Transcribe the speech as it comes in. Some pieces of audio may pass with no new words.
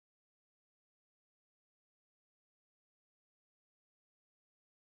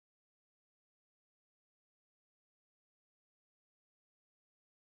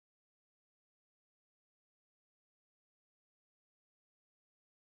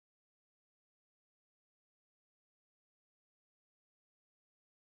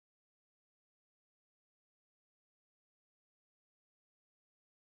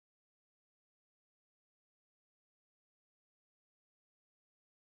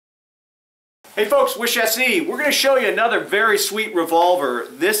Hey folks, Wish SE. We're going to show you another very sweet revolver.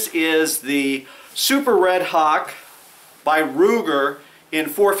 This is the Super Redhawk by Ruger in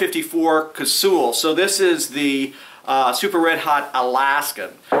 454 Casull. So this is the Super Redhawk Alaskan.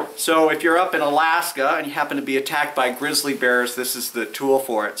 So if you're up in Alaska and you happen to be attacked by grizzly bears, this is the tool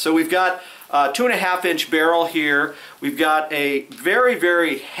for it. So we've got a 2.5-inch barrel here. We've got a very,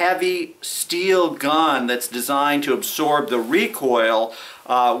 very heavy steel gun that's designed to absorb the recoil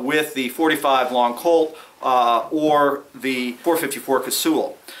with the 45 long Colt or the 454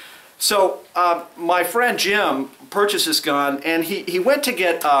 Casull. So my friend Jim purchased this gun, and he went to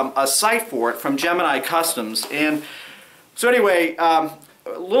get a sight for it from Gemini Customs. And so anyway,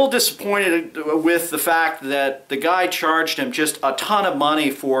 a little disappointed with the fact that the guy charged him just a ton of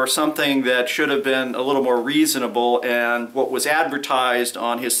money for something that should have been a little more reasonable, and what was advertised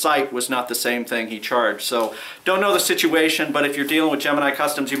on his site was not the same thing he charged. So don't know the situation, but if you're dealing with Gemini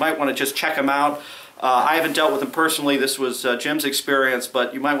Customs, you might want to just check him out. I haven't dealt with him personally. This was Jim's experience,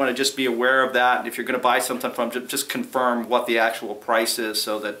 but you might want to just be aware of that. And if you're going to buy something from him, just confirm what the actual price is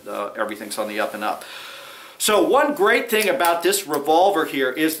so that everything's on the up and up. So one great thing about this revolver here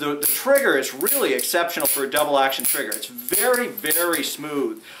is the trigger is really exceptional for a double action trigger. It's very, very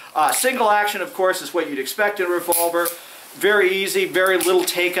smooth. Single action, of course, is what you'd expect in a revolver. Very easy, very little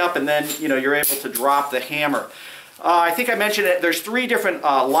take up, and then you're able to drop the hammer. I think I mentioned it. There's 3 different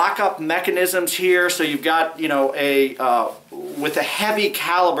lockup mechanisms here. So you've got, with a heavy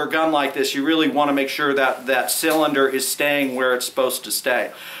caliber gun like this, you really want to make sure that that cylinder is staying where it's supposed to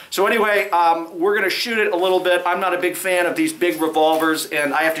stay. So anyway, we're going to shoot it a little bit. I'm not a big fan of these big revolvers,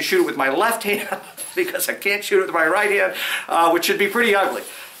 and I have to shoot it with my left hand because I can't shoot it with my right hand, which should be pretty ugly.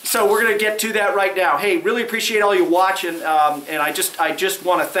 So we're going to get to that right now. Hey, really appreciate all you watching, and I just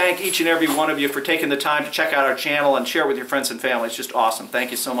want to thank each and every one of you for taking the time to check out our channel and share it with your friends and family. It's just awesome.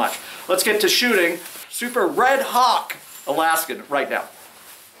 Thank you so much. Let's get to shooting Super Redhawk Alaskan right now.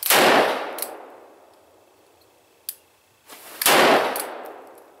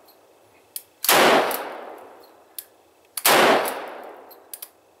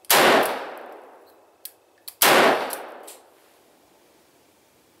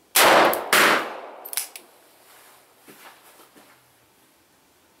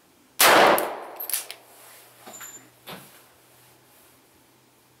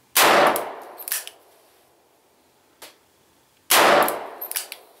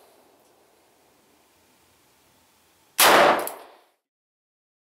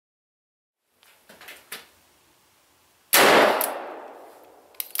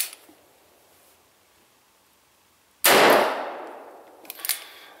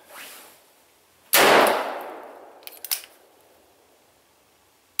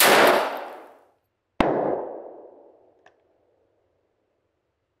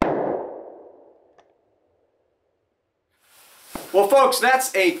 Well folks,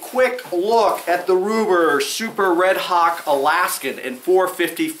 that's a quick look at the Ruger Super Redhawk Alaskan in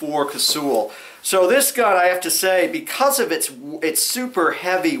 454 Casull. So this gun, I have to say, because of its super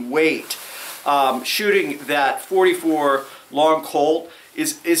heavy weight, shooting that 44 long Colt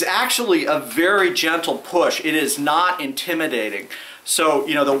is actually a very gentle push. It is not intimidating. So,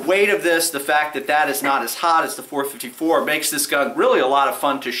 the weight of this, the fact that that is not as hot as the 454 makes this gun really a lot of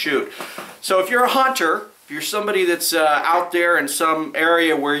fun to shoot. So if you're a hunter, if you're somebody that's out there in some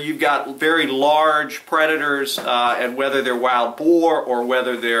area where you've got very large predators, and whether they're wild boar or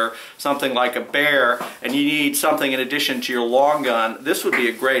whether they're something like a bear, and you need something in addition to your long gun, this would be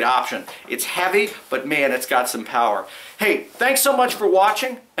a great option. It's heavy, but man, it's got some power. Hey, thanks so much for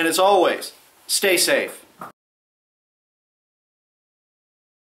watching, and as always, stay safe.